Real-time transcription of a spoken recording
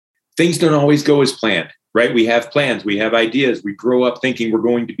things don't always go as planned, right? We have plans, we have ideas. We grow up thinking we're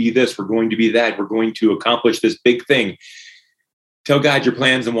going to be this, we're going to be that, we're going to accomplish this big thing. Tell God your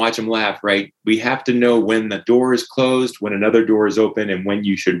plans and watch them laugh, right? We have to know when the door is closed, when another door is open, and when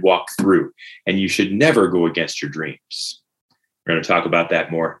you should walk through. And you should never go against your dreams. We're going to talk about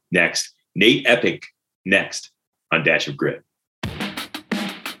that more next. Nate Eppink, next on Dash of Grit.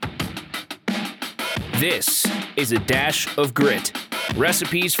 This is a Dash of Grit.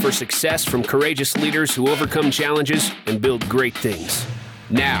 Recipes for success from courageous leaders who overcome challenges and build great things.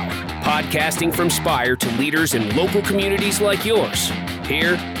 Now, podcasting from Spire to leaders in local communities like yours,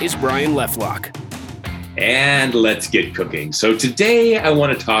 here is Brian Leflock. And let's get cooking. So today I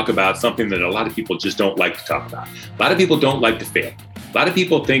want to talk about something that a lot of people just don't like to talk about. A lot of people don't like to fail. A lot of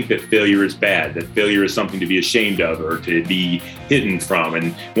people think that failure is bad, that failure is something to be ashamed of or to be hidden from.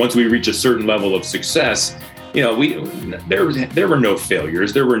 And once we reach a certain level of success, there were no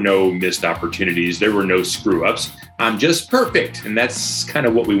failures, there were no missed opportunities, there were no screw ups. I'm just perfect. And that's kind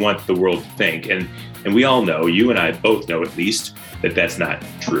of what we want the world to think. And we all know, you and I both know at least, that that's not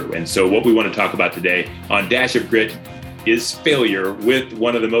true. And so what we want to talk about today on Dash of Grit is failure with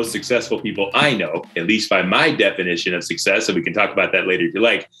one of the most successful people I know, at least by my definition of success, and we can talk about that later if you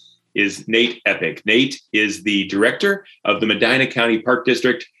like, is Nate Eppink. Nate is the director of the Medina County Park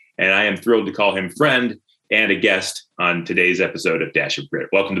District, and I am thrilled to call him friend and a guest on today's episode of Dash of Grit.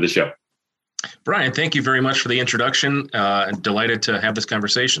 Welcome to the show. Brian, thank you very much for the introduction. Delighted to have this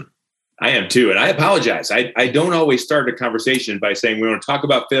conversation. I am too, and I apologize. I don't always start a conversation by saying we want to talk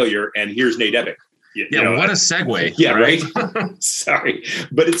about failure, and here's Nate Eppink. What a segue. Yeah, right? Sorry.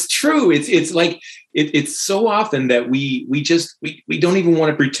 But it's true. It's like, it's so often that we don't even want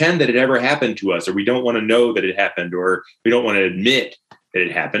to pretend that it ever happened to us, or we don't want to know that it happened, or we don't want to admit that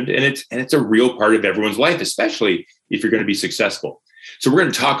it happened. And it's a real part of everyone's life, especially if you're going to be successful. So we're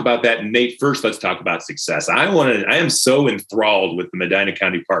going to talk about that. And Nate, first, let's talk about success. I am so enthralled with the Medina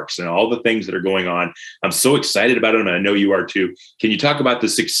County Parks and all the things that are going on. I'm so excited about them, and I know you are too. Can you talk about the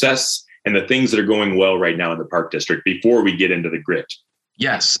success and the things that are going well right now in the Park District before we get into the grit?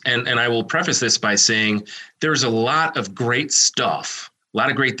 Yes. And I will preface this by saying there's a lot of great stuff, a lot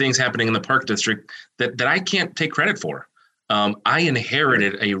of great things happening in the Park District that I can't take credit for. I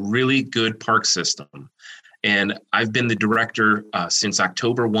inherited a really good park system, and I've been the director since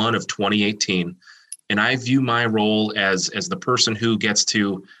October 1 of 2018. And I view my role as the person who gets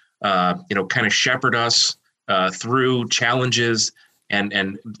to, kind of shepherd us through challenges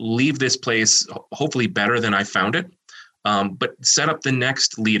and leave this place hopefully better than I found it, but set up the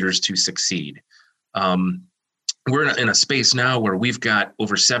next leaders to succeed. We're in a space now where we've got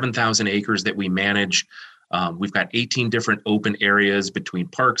over 7,000 acres that we manage. We've got 18 different open areas between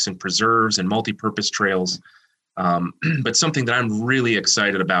parks and preserves and multi-purpose trails. But something that I'm really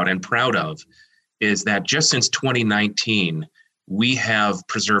excited about and proud of is that just since 2019, we have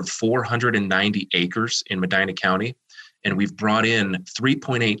preserved 490 acres in Medina County, and we've brought in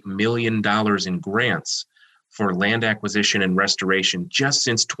 $3.8 million in grants for land acquisition and restoration just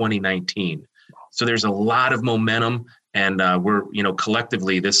since 2019. So there's a lot of momentum, and we're,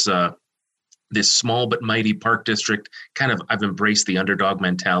 collectively, this small but mighty park district, I've embraced the underdog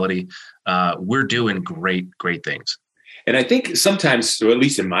mentality. We're doing great things. And I think sometimes, so at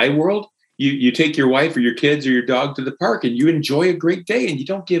least in my world, you take your wife or your kids or your dog to the park and you enjoy a great day, and you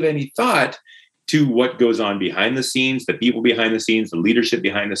don't give any thought to what goes on behind the scenes, the people behind the scenes, the leadership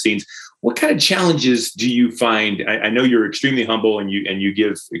behind the scenes. What kind of challenges do you find? I know you're extremely humble and you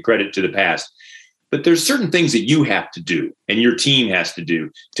give credit to the past, but there's certain things that you have to do and your team has to do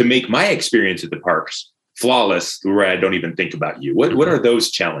to make my experience at the parks flawless, where I don't even think about you. What are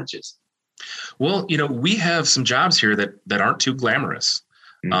those challenges? Well, we have some jobs here that aren't too glamorous.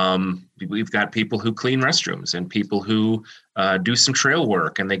 We've got people who clean restrooms and people who do some trail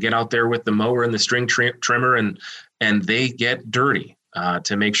work, and they get out there with the mower and the string trimmer and they get dirty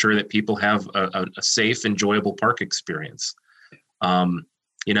to make sure that people have a safe, enjoyable park experience.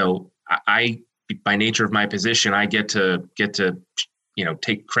 I by nature of my position, I get to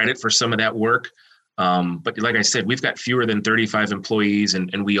take credit for some of that work. But like I said, we've got fewer than 35 employees,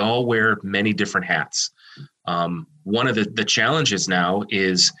 and we all wear many different hats. One of the challenges now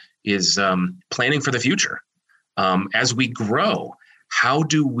is planning for the future. As we grow, how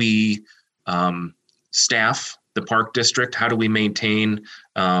do we staff the park district? How do we maintain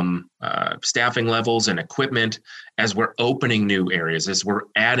staffing levels and equipment as we're opening new areas, as we're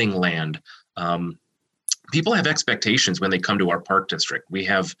adding land? People have expectations when they come to our park district. We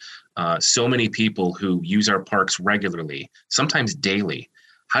have so many people who use our parks regularly, sometimes daily.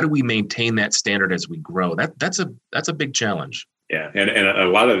 How do we maintain that standard as we grow? That's a big challenge. Yeah, and a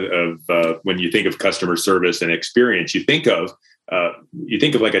lot of when you think of customer service and experience, you think of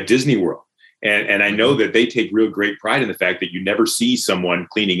like a Disney World, and I know that they take real great pride in the fact that you never see someone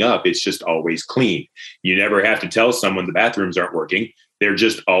cleaning up; it's just always clean. You never have to tell someone the bathrooms aren't working; they're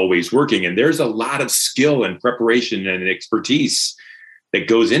just always working. And there's a lot of skill and preparation and expertise that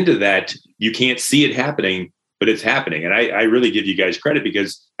goes into that. You can't see it happening, but it's happening. And I really give you guys credit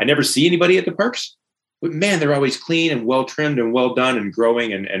because I never see anybody at the parks. But man, they're always clean and well trimmed and well done and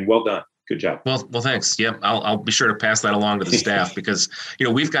growing and well done. Good job. Well, thanks. Yep, I'll be sure to pass that along to the staff because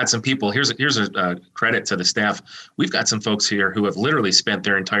we've got some people. Here's a credit to the staff. We've got some folks here who have literally spent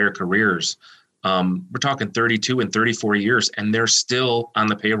their entire careers. We're talking 32 and 34 years, and they're still on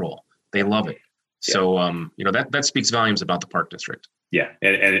the payroll. They love it. Yeah. So that speaks volumes about the park district. Yeah,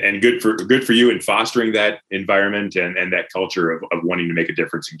 and good for you in fostering that environment and that culture of wanting to make a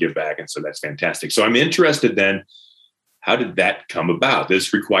difference and give back. And so that's fantastic. So I'm interested then, how did that come about?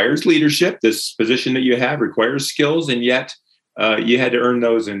 This requires leadership. This position that you have requires skills, and yet you had to earn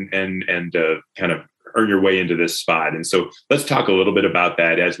those and kind of earn your way into this spot. And so let's talk a little bit about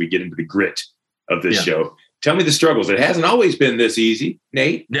that as we get into the grit of this show. Tell me the struggles. It hasn't always been this easy,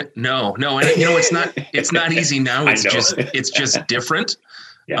 Nate. No. And it's not easy now. It's just different.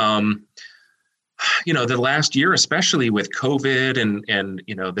 Yeah. The last year, especially with COVID and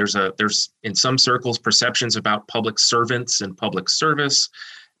there's in some circles perceptions about public servants and public service.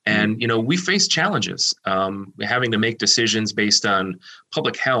 And, we face challenges, having to make decisions based on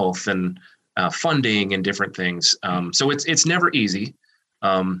public health and funding and different things. So it's never easy.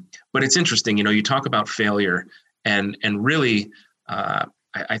 But it's interesting, you talk about failure and really,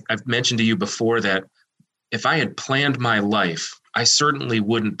 I've mentioned to you before that if I had planned my life, I certainly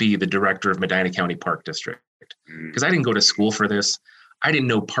wouldn't be the director of Medina County Park District because I didn't go to school for this. I didn't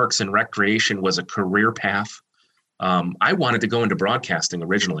know Parks and Recreation was a career path. I wanted to go into broadcasting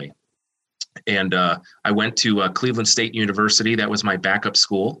originally. And I went to Cleveland State University. That was my backup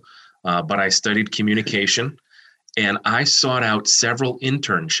school, but I studied communication. And I sought out several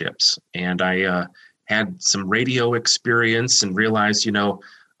internships, and I had some radio experience and realized,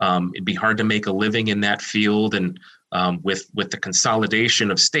 it'd be hard to make a living in that field. And with the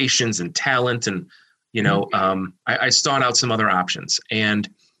consolidation of stations and talent, and I sought out some other options. And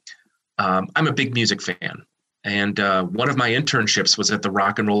I'm a big music fan, and one of my internships was at the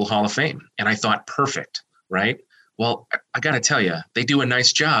Rock and Roll Hall of Fame, and I thought, perfect, right? Well, I got to tell you, they do a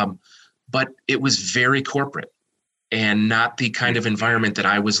nice job, but it was very corporate. And not the kind of environment that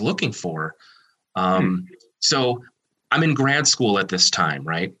I was looking for. So I'm in grad school at this time,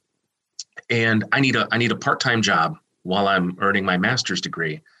 right? And I need a part-time job while I'm earning my master's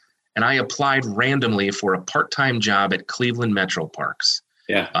degree. And I applied randomly for a part-time job at Cleveland Metro Parks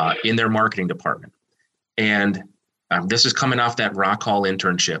in their marketing department. And this is coming off that Rock Hall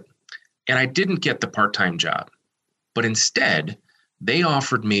internship. And I didn't get the part-time job, but instead they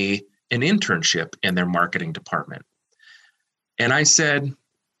offered me an internship in their marketing department. And I said,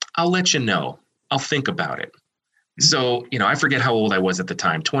 I'll let you know. I'll think about it. So, I forget how old I was at the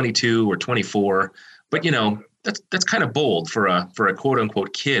time, 22 or 24, but that's kind of bold for a quote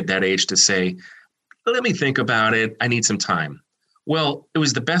unquote kid that age to say, let me think about it. I need some time. Well, it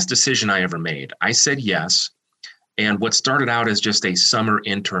was the best decision I ever made. I said yes. And what started out as just a summer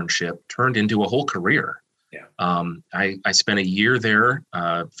internship turned into a whole career. Yeah. I spent a year there,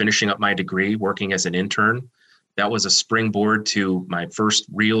 finishing up my degree, working as an intern. That was a springboard to my first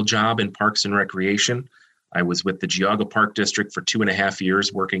real job in Parks and Recreation. I was with the Geauga Park District for 2.5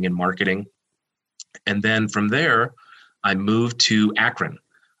 years working in marketing. And then from there, I moved to Akron.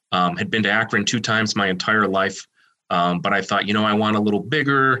 Had been to Akron 2 times my entire life. But I thought, I want a little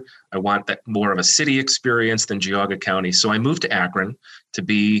bigger. I want that more of a city experience than Geauga County. So I moved to Akron to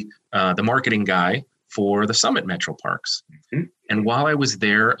be the marketing guy for the Summit Metro Parks. Mm-hmm. And while I was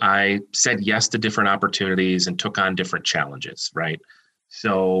there, I said yes to different opportunities and took on different challenges, right?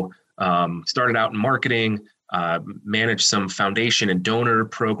 So started out in marketing, managed some foundation and donor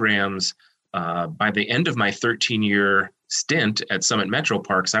programs. By the end of my 13-year stint at Summit Metro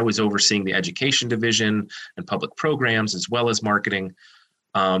Parks, I was overseeing the education division and public programs as well as marketing.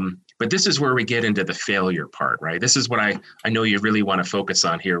 But this is where we get into the failure part, right? This is what I know you really want to focus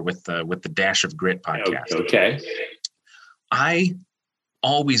on here with the Dash of Grit podcast. Okay. I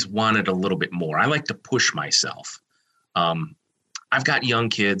always wanted a little bit more. I like to push myself. I've got young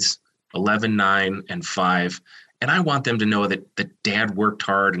kids, 11, 9, and 5, and I want them to know that dad worked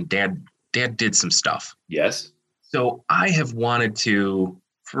hard and dad did some stuff. Yes. So I have wanted to,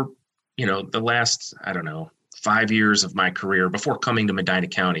 for the last, 5 years of my career before coming to Medina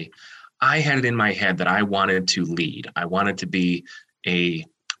County, I had it in my head that I wanted to lead. I wanted to be a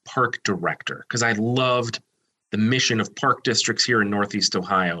park director because I loved the mission of park districts here in Northeast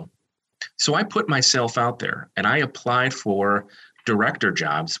Ohio. So I put myself out there and I applied for director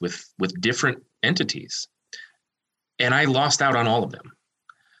jobs with different entities. And I lost out on all of them.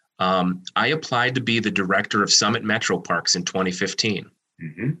 I applied to be the director of Summit Metro Parks in 2015,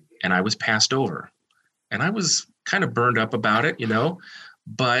 and I was passed over. And I was kind of burned up about it,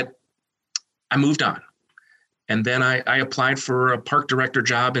 but I moved on. And then I applied for a park director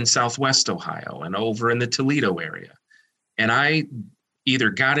job in Southwest Ohio and over in the Toledo area. And I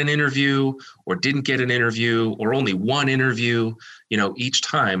either got an interview or didn't get an interview or only one interview, each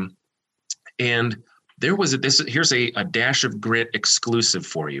time. And there was here's a dash of grit exclusive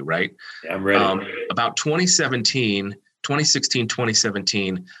for you, right? Yeah, I'm ready. About 2016,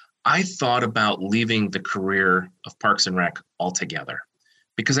 2017, I thought about leaving the career of Parks and Rec altogether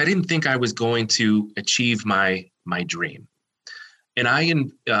because I didn't think I was going to achieve my dream. And I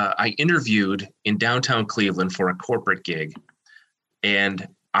interviewed in downtown Cleveland for a corporate gig. And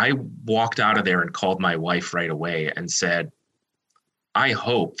I walked out of there and called my wife right away and said, I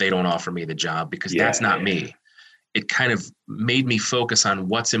hope they don't offer me the job because that's not me. It kind of made me focus on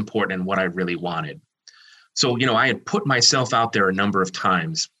what's important and what I really wanted. So, I had put myself out there a number of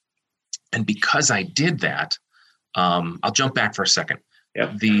times. And because I did that, I'll jump back for a second.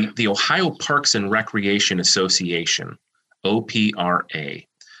 Yep. The Ohio Parks and Recreation Association, OPRA.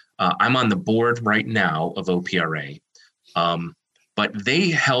 I'm on the board right now of OPRA. But they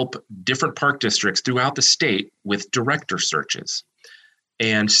help different park districts throughout the state with director searches.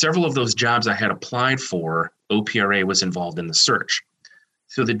 And several of those jobs I had applied for, OPRA was involved in the search.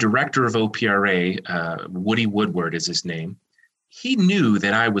 So the director of OPRA, Woody Woodward is his name, he knew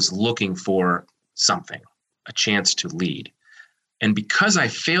that I was looking for something, a chance to lead. And because I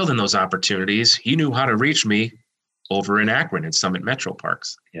failed in those opportunities, he knew how to reach me over in Akron in Summit Metro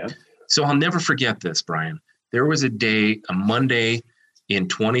Parks. Yeah. So I'll never forget this, Brian. There was a Monday in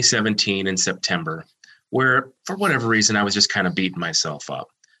 2017 in September, where for whatever reason, I was just kind of beating myself up.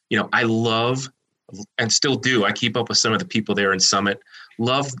 I love and still do. I keep up with some of the people there in Summit,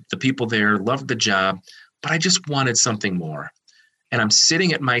 love the people there, loved the job, but I just wanted something more. And I'm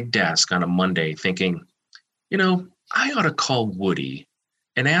sitting at my desk on a Monday thinking, I ought to call Woody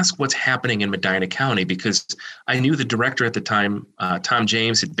and ask what's happening in Medina County because I knew the director at the time, Tom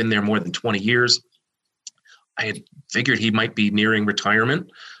James, had been there more than 20 years. I had figured he might be nearing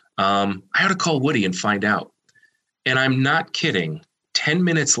retirement. I ought to call Woody and find out. And I'm not kidding. 10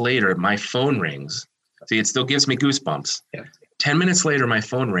 minutes later, my phone rings. See, it still gives me goosebumps. Yeah. 10 minutes later, my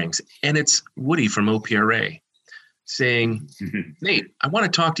phone rings, and it's Woody from OPRA saying, Nate, I want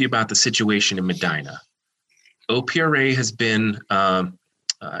to talk to you about the situation in Medina. OPRA has been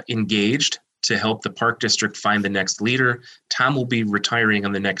engaged to help the park district find the next leader. Tom will be retiring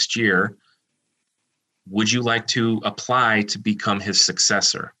in the next year. Would you like to apply to become his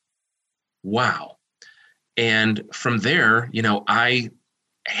successor? Wow. And from there, I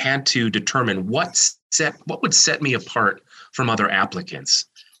had to determine what would set me apart from other applicants.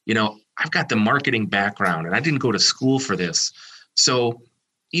 I've got the marketing background and I didn't go to school for this. So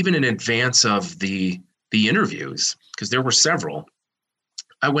even in advance of the interviews, because there were several,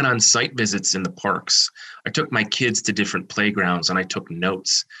 I went on site visits in the parks. I took my kids to different playgrounds and I took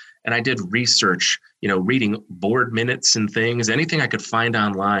notes and I did research, reading board minutes and things, anything I could find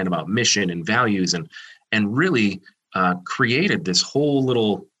online about mission and values and really created this whole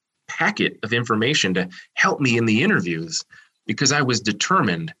little packet of information to help me in the interviews because I was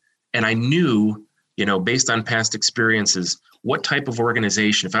determined and I knew, based on past experiences, what type of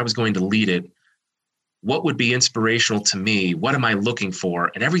organization, if I was going to lead it, what would be inspirational to me? What am I looking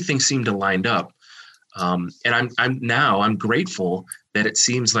for? And everything seemed to line up. And I'm grateful that it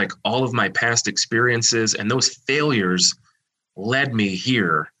seems like all of my past experiences and those failures led me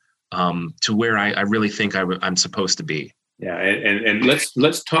here to where I really think I'm supposed to be. Yeah, and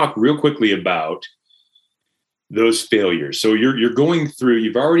let's talk real quickly about those failures. So you're going through.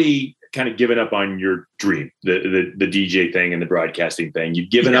 You've already kind of given up on your dream, the DJ thing and the broadcasting thing.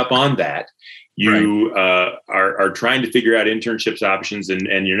 You've given up on that. You are trying to figure out internships options,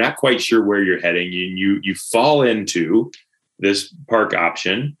 and you're not quite sure where you're heading. You fall into this park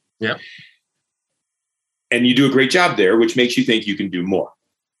option. Yeah. And you do a great job there, which makes you think you can do more.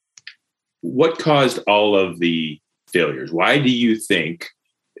 What caused all of the failures? Why do you think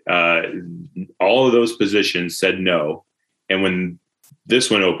all of those positions said no? And when this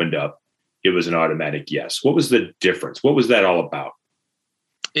one opened up, it was an automatic yes. What was the difference? What was that all about?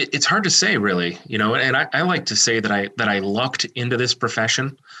 It's hard to say, really, and I like to say that I lucked into this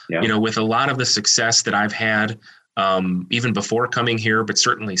profession, with a lot of the success that I've had, even before coming here, but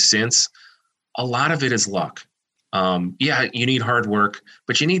certainly since. A lot of it is luck. You need hard work,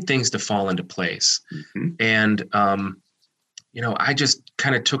 but you need things to fall into place. Mm-hmm. And, I just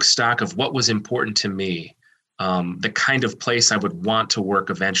kind of took stock of what was important to me, the kind of place I would want to work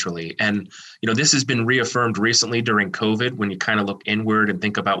eventually. And, this has been reaffirmed recently during COVID when you kind of look inward and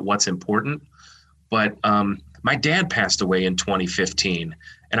think about what's important. But my dad passed away in 2015.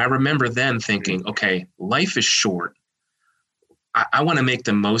 And I remember then thinking, okay, life is short. I want to make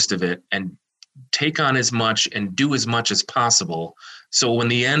the most of it and take on as much and do as much as possible. So when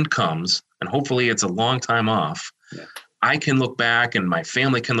the end comes, and hopefully it's a long time off, I can look back and my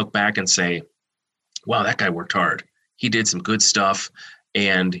family can look back and say, wow, that guy worked hard. He did some good stuff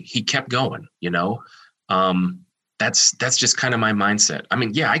and he kept going, that's just kind of my mindset. I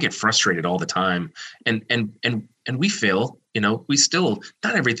mean, I get frustrated all the time and we fail, we still,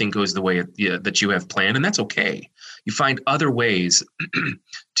 not everything goes the way that you have planned, and that's okay. You find other ways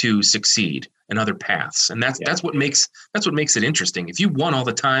to succeed and other paths. And that's what makes it interesting. If you won all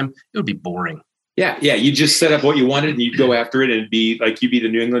the time, it would be boring. Yeah. You just set up what you wanted and you'd go after it and be like, you'd be the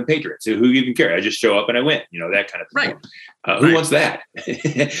New England Patriots. So who even care? I just show up and I win, that kind of thing. Right. Who wants that?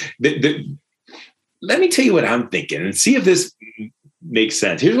 Let me tell you what I'm thinking and see if this makes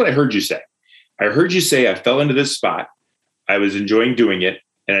sense. Here's what I heard you say. I heard you say, I fell into this spot. I was enjoying doing it.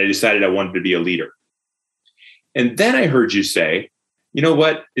 And I decided I wanted to be a leader. And then I heard you say, you know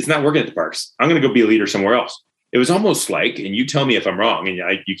what? It's not working at the parks. I'm going to go be a leader somewhere else. It was almost like, and you tell me if I'm wrong, and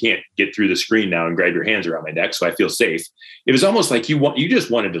you can't get through the screen now and grab your hands around my neck, so I feel safe. It was almost like you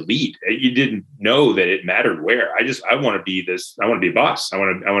just wanted to lead. You didn't know that it mattered where. I want to be this. I want to be a boss. I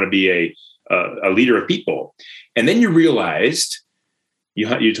want to be a leader of people. And then you realized,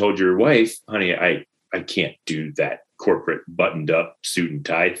 you told your wife, honey, I can't do that corporate buttoned up suit and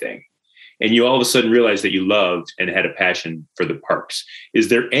tie thing. And you all of a sudden realized that you loved and had a passion for the parks. Is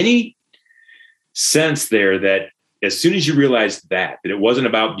there any sense there that as soon as you realized that it wasn't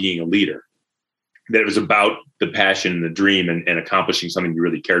about being a leader, that it was about the passion and the dream and accomplishing something you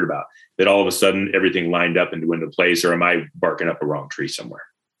really cared about, that all of a sudden everything lined up and went into place? Or am I barking up a wrong tree somewhere?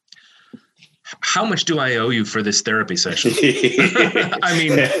 How much do I owe you for this therapy session? I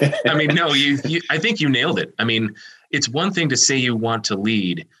mean, no, I think you nailed it. I mean, it's one thing to say you want to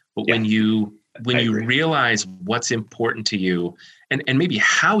lead, but when you realize what's important to you and maybe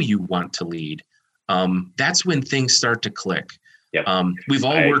how you want to lead, that's when things start to click. Yep. We've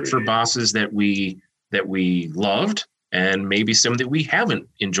all worked for bosses that we loved, and maybe some that we haven't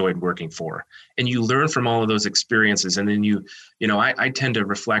enjoyed working for. And you learn from all of those experiences. And then I tend to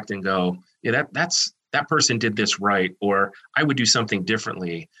reflect and go, that person did this right, or I would do something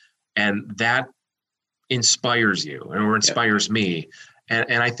differently. And that inspires you or inspires me.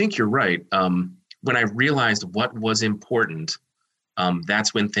 And I think you're right. When I realized what was important,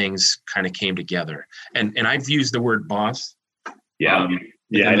 that's when things kind of came together. And I've used the word boss in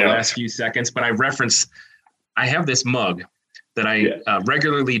the last few seconds, but I have this mug that I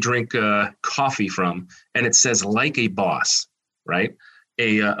regularly drink coffee from, and it says "like a boss," right?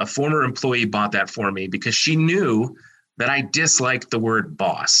 A former employee bought that for me because she knew that I disliked the word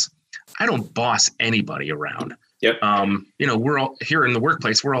boss. I don't boss anybody around. Yep. We're all here in the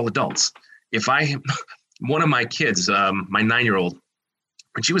workplace. We're all adults. One of my kids, my 9-year-old,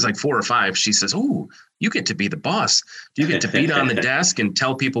 when she was like 4 or 5, she says, "Oh, you get to be the boss. You get to beat on the desk and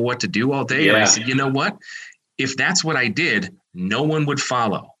tell people what to do all day." Yeah. And I said, you know what? If that's what I did, no one would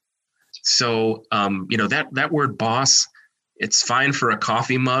follow. So, that word boss, it's fine for a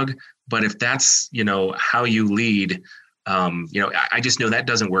coffee mug, but if that's, how you lead, I just know that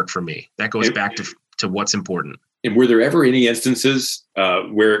doesn't work for me. That goes back to what's important. And were there ever any instances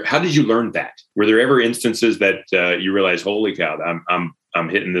how did you learn that? Were there ever instances that you realized, holy cow, I'm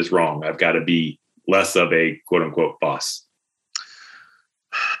hitting this wrong. I've got to be less of a quote unquote boss?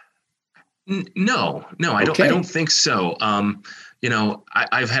 No, I don't think so.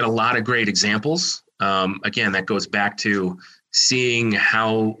 I've had a lot of great examples. Again, that goes back to seeing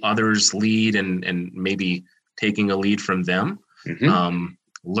how others lead and maybe taking a lead from them. Mm-hmm.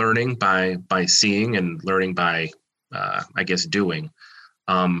 Learning by seeing and learning by, doing.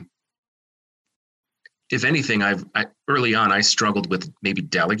 If anything, early on, I struggled with maybe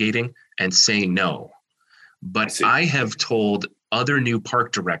delegating and saying no. But I have told other new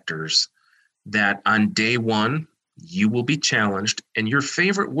park directors that on day one, you will be challenged, and your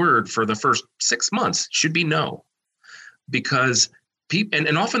favorite word for the first 6 months should be no. Because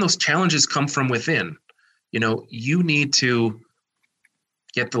and often those challenges come from within. You need to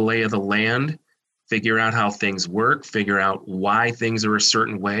get the lay of the land, figure out how things work, figure out why things are a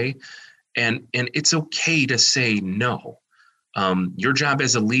certain way. And it's okay to say no. Your job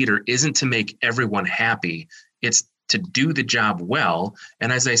as a leader isn't to make everyone happy. It's to do the job well.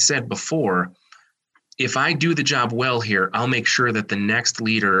 And as I said before, if I do the job well here, I'll make sure that the next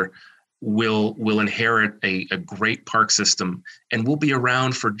leader will inherit a great park system and will be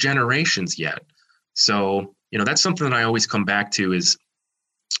around for generations yet. So, that's something that I always come back to is,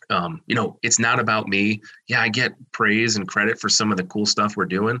 it's not about me. Yeah, I get praise and credit for some of the cool stuff we're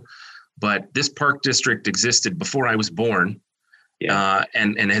doing, but this park district existed before I was born. Yeah.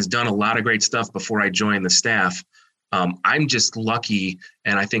 And has done a lot of great stuff before I joined the staff. I'm just lucky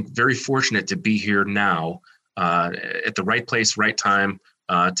and I think very fortunate to be here now at the right place, right time,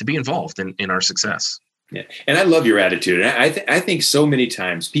 to be involved in our success. Yeah, and I love your attitude. I think so many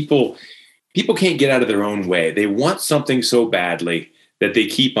times people can't get out of their own way. They want something so badly that they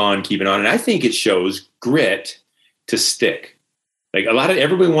keep on keeping on. And I think it shows grit to stick. Like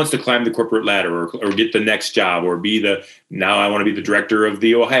everybody wants to climb the corporate ladder or get the next job or now I want to be the director of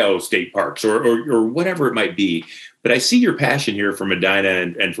the Ohio State Parks or whatever it might be. But I see your passion here for Medina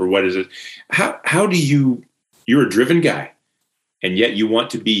and for what is it? How do you're a driven guy and yet you want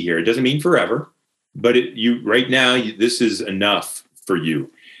to be here. It doesn't mean forever, but right now, this is enough for you.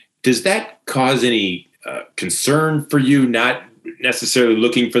 Does that cause any concern for you, not necessarily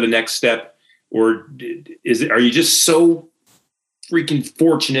looking for the next step? Or are you just so freaking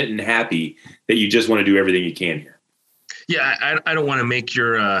fortunate and happy that you just want to do everything you can here? Yeah, I don't want to make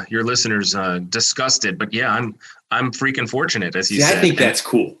your listeners disgusted, but yeah, I'm freaking fortunate, as you said. I think that's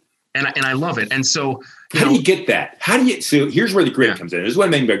cool, and I love it. And so, how do you get that? So here's where the grit comes in. This is what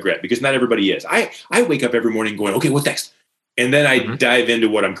I mean by grit, because not everybody is. I wake up every morning going, okay, what's next? And then I dive into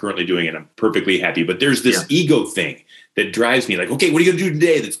what I'm currently doing, and I'm perfectly happy. But there's this ego thing that drives me, like, okay, what are you going to do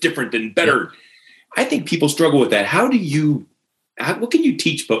today that's different and better? I think people struggle with that. What can you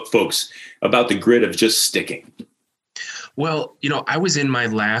teach folks about the grit of just sticking? Well, I was in my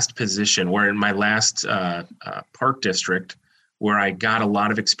last position, or in my last park district, where I got a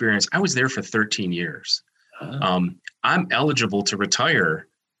lot of experience. I was there for 13 years. I'm eligible to retire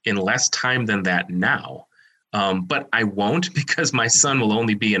in less time than that now. But I won't, because my son will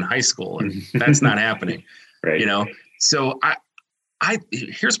only be in high school, and that's not happening. Right. So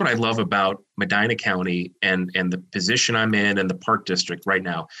here's what I love about Medina County and the position I'm in and the park district right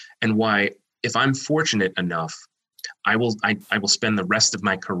now, and why, if I'm fortunate enough, I will spend the rest of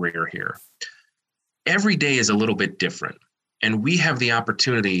my career here. Every day is a little bit different, and we have the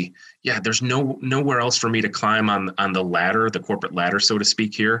opportunity. Yeah, there's nowhere else for me to climb on the ladder, the corporate ladder, so to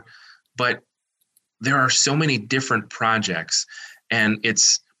speak, here, but there are so many different projects, and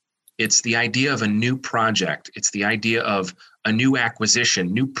it's the idea of a new project. It's the idea of a new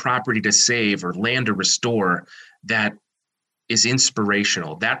acquisition, new property to save or land to restore that is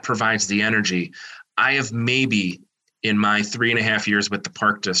inspirational. That provides the energy. I have maybe, in my 3.5 years with the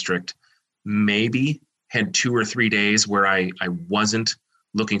park district, maybe had 2 or 3 days where I wasn't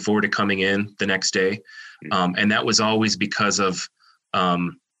looking forward to coming in the next day. And that was always because of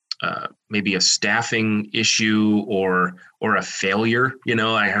maybe a staffing issue or a failure.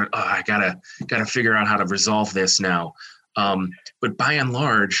 I heard, I gotta figure out how to resolve this now. But by and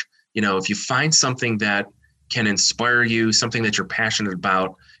large, if you find something that can inspire you, something that you're passionate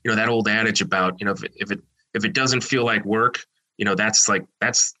about, that old adage about, if it doesn't feel like work, that's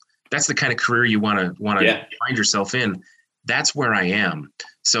the kind of career you want to find yourself in. That's where I am.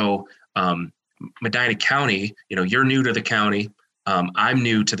 So Medina County, you're new to the county. I'm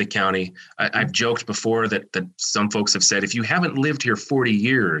new to the county. I've joked before that some folks have said, if you haven't lived here 40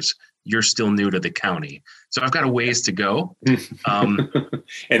 years, you're still new to the county. So I've got a ways to go. And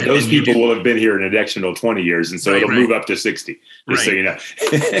those people will have been here an additional 20 years. And so it'll move up to 60, just so you know.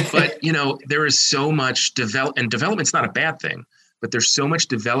 But, there is so much and development's not a bad thing, but there's so much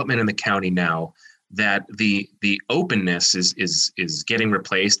development in the county now that the openness is getting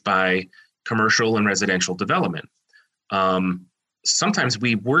replaced by commercial and residential development. Sometimes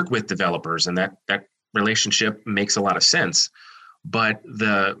we work with developers, and that relationship makes a lot of sense. But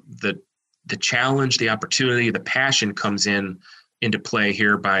the challenge, the opportunity, the passion comes into play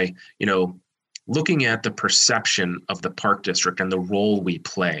here by, looking at the perception of the park district and the role we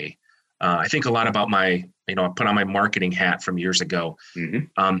play. I think a lot about I put on my marketing hat from years ago.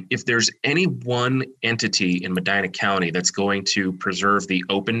 If there's any one entity in Medina County that's going to preserve the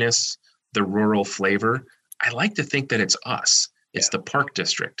openness, the rural flavor, I like to think that it's us. It's the park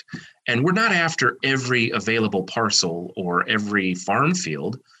district. And we're not after every available parcel or every farm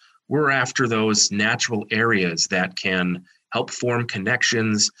field. We're after those natural areas that can help form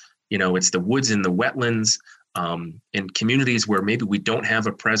connections. It's the woods and the wetlands, in communities where maybe we don't have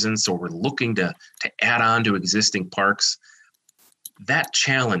a presence or we're looking to add on to existing parks. That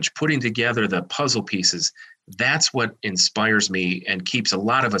challenge, putting together the puzzle pieces, that's what inspires me and keeps a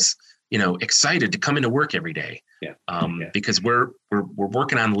lot of us, excited to come into work every day. Because we're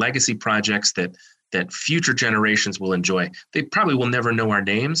working on legacy projects that future generations will enjoy. They probably will never know our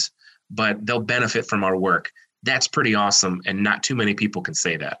names, but they'll benefit from our work. That's pretty awesome, and not too many people can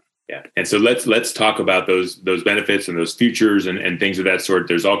say that. Yeah. And so let's talk about those benefits and those futures and things of that sort.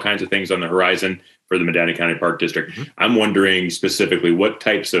 There's all kinds of things on the horizon for the Medina County Park District. Mm-hmm. I'm wondering specifically, what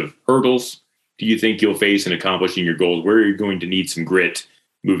types of hurdles do you think you'll face in accomplishing your goals? Where are you going to need some grit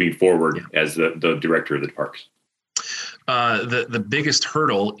moving forward as the director of the parks? The biggest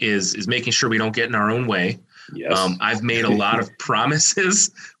hurdle is making sure we don't get in our own way. Yes. I've made a lot of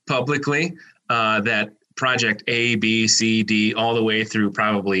promises publicly that project A, B, C, D, all the way through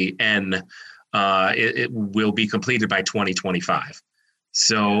probably N, it will be completed by 2025.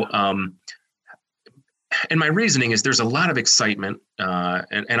 So, and my reasoning is there's a lot of excitement,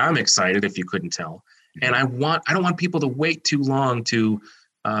 and I'm excited if you couldn't tell. And I don't want people to wait too long to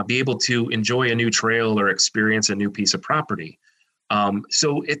be able to enjoy a new trail or experience a new piece of property.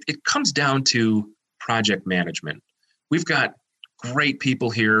 So it comes down to project management. We've got great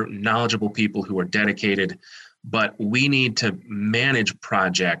people here, knowledgeable people who are dedicated, but we need to manage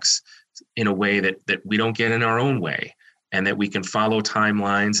projects in a way that we don't get in our own way, and that we can follow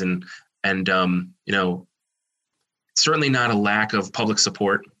timelines and certainly not a lack of public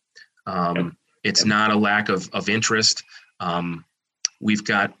support. It's not a lack of interest. We've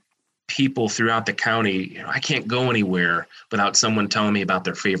got people throughout the county. I can't go anywhere without someone telling me about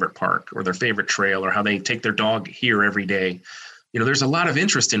their favorite park or their favorite trail or how they take their dog here every day. There's a lot of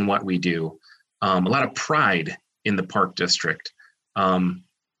interest in what we do, a lot of pride in the park district,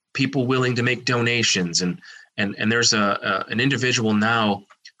 people willing to make donations. And there's an individual now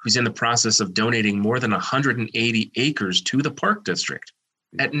who's in the process of donating more than 180 acres to the park district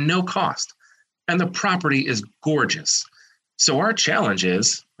at no cost. And the property is gorgeous. So our challenge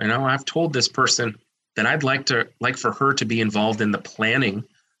is, I've told this person that I'd like for her to be involved in the planning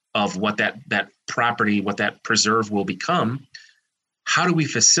of what that property, what that preserve will become. How do we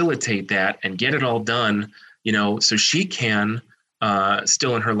facilitate that and get it all done, so she can,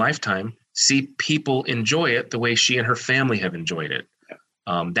 still in her lifetime, see people enjoy it the way she and her family have enjoyed it.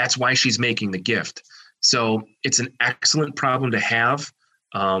 That's why she's making the gift. So it's an excellent problem to have,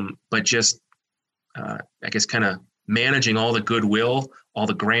 but just, I guess, kind of managing all the goodwill, all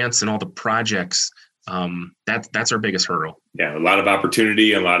the grants and all the projects, that's our biggest hurdle. Yeah, a lot of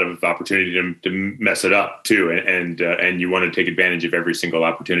opportunity to mess it up too, and you want to take advantage of every single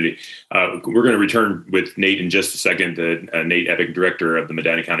opportunity. We're going to return with Nate in just a second. Nate Eppink, director of the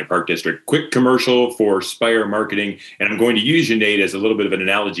Medina County Park District. Quick commercial for Spire Marketing, and I'm going to use you, Nate, as a little bit of an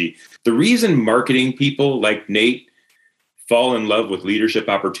analogy. The reason marketing people like Nate fall in love with leadership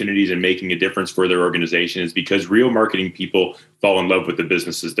opportunities and making a difference for their organization is because real marketing people fall in love with the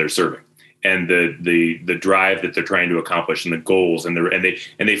businesses they're serving and the drive that they're trying to accomplish and the goals and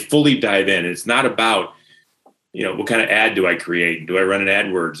they fully dive in. It's not about, what kind of ad do I create? Do I run an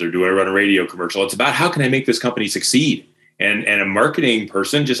AdWords or do I run a radio commercial? It's about how can I make this company succeed? And a marketing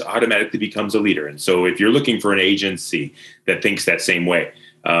person just automatically becomes a leader. And so if you're looking for an agency that thinks that same way,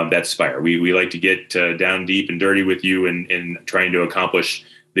 that's Spire. We like to get down deep and dirty with you in trying to accomplish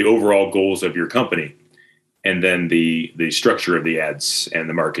the overall goals of your company. And then the structure of the ads and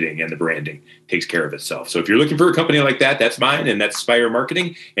the marketing and the branding takes care of itself. So if you're looking for a company like that, that's mine, and that's Spire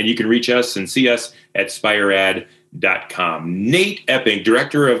Marketing. And you can reach us and see us at spiread.com. Nate Eppink,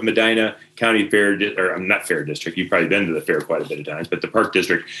 director of Medina County Fair, not Fair District. You've probably been to the fair quite a bit of times, but the Park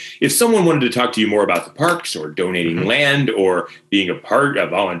District. If someone wanted to talk to you more about the parks or donating land or being a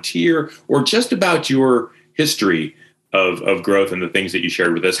volunteer, or just about your history of growth and the things that you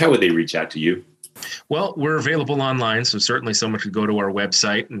shared with us, how would they reach out to you? Well, we're available online, so certainly someone could go to our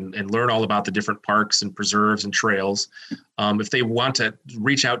website and learn all about the different parks and preserves and trails. If they want to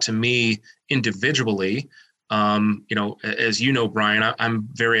reach out to me individually, as you know, Brian, I'm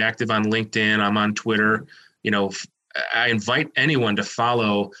very active on LinkedIn. I'm on Twitter. I invite anyone to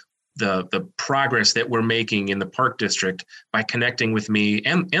follow the progress that we're making in the Park District by connecting with me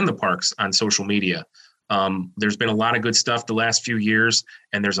and the parks on social media. There's been a lot of good stuff the last few years,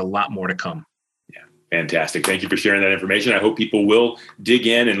 and there's a lot more to come. Fantastic. Thank you for sharing that information. I hope people will dig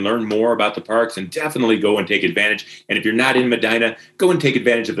in and learn more about the parks and definitely go and take advantage. And if you're not in Medina, go and take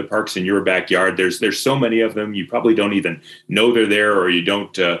advantage of the parks in your backyard. There's so many of them. You probably don't even know they're there, or you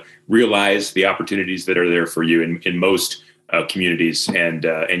don't realize the opportunities that are there for you in most communities, and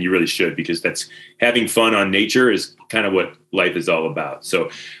you really should, because that's having fun on nature is kind of what life is all about. So,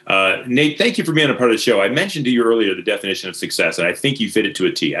 Nate, thank you for being a part of the show. I mentioned to you earlier the definition of success, and I think you fit it to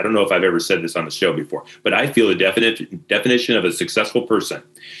a T. I don't know if I've ever said this on the show before, but I feel the definition of a successful person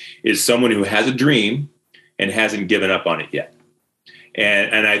is someone who has a dream and hasn't given up on it yet.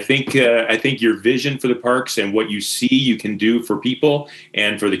 And I think your vision for the parks and what you see you can do for people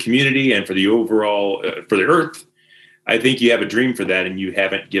and for the community and for the overall for the earth, I think you have a dream for that and you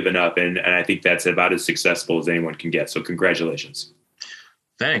haven't given up. And I think that's about as successful as anyone can get. So congratulations.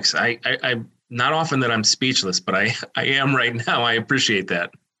 Thanks. I'm not often that I'm speechless, but I am right now. I appreciate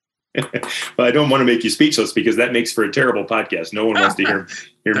that. Well, I don't want to make you speechless, because that makes for a terrible podcast. No one wants to hear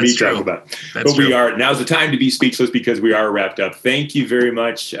me talk about it. But we are. Now's the time to be speechless, because we are wrapped up. Thank you very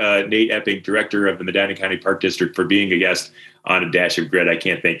much, Nate Eppink, Director of the Medina County Park District, for being a guest on A Dash of Grit. I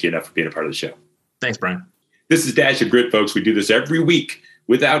can't thank you enough for being a part of the show. Thanks, Brian. This is Dash of Grit, folks. We do this every week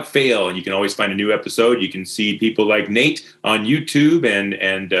without fail, and you can always find a new episode. You can see people like Nate on YouTube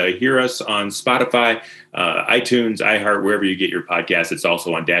and hear us on Spotify, iTunes, iHeart, wherever you get your podcasts. It's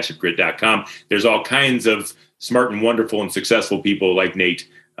also on dashofgrit.com. There's all kinds of smart and wonderful and successful people like Nate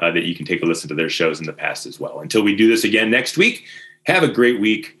that you can take a listen to their shows in the past as well. Until we do this again next week, have a great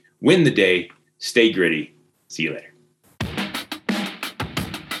week. Win the day. Stay gritty. See you later.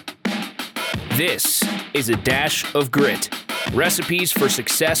 This is A Dash of Grit. Recipes for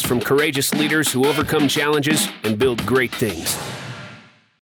success from courageous leaders who overcome challenges and build great things.